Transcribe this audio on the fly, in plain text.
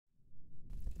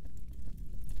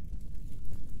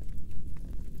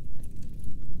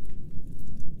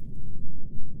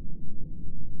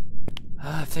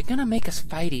If they're gonna make us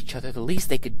fight each other, the least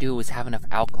they could do is have enough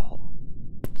alcohol.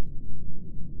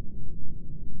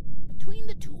 Between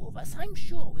the two of us, I'm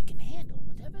sure we can handle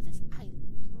whatever this island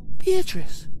throws.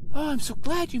 Beatrice! Oh, I'm so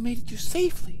glad you made it through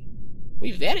safely.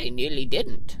 We very nearly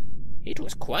didn't. It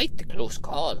was quite the close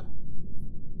call.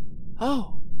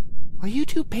 Oh, were you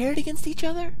two paired against each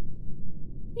other?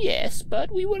 Yes,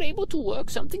 but we were able to work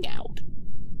something out.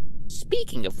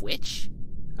 Speaking of which,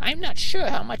 I'm not sure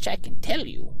how much I can tell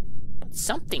you, but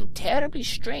something terribly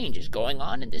strange is going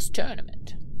on in this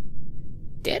tournament.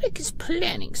 Derek is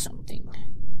planning something.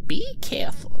 Be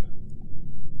careful.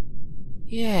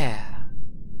 Yeah,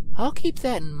 I'll keep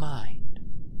that in mind.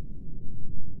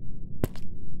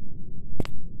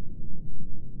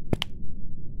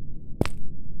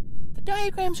 The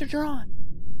diagrams are drawn.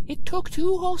 It took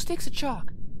 2 whole sticks of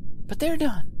chalk, but they're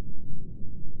done.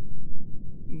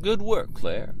 Good work,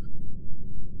 Claire.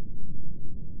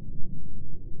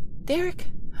 Derek,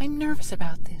 I'm nervous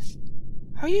about this.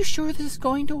 Are you sure this is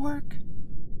going to work?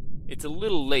 It's a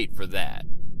little late for that,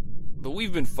 but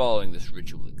we've been following this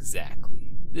ritual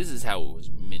exactly. This is how it was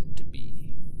meant to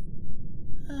be.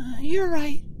 You're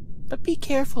right, but be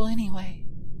careful anyway.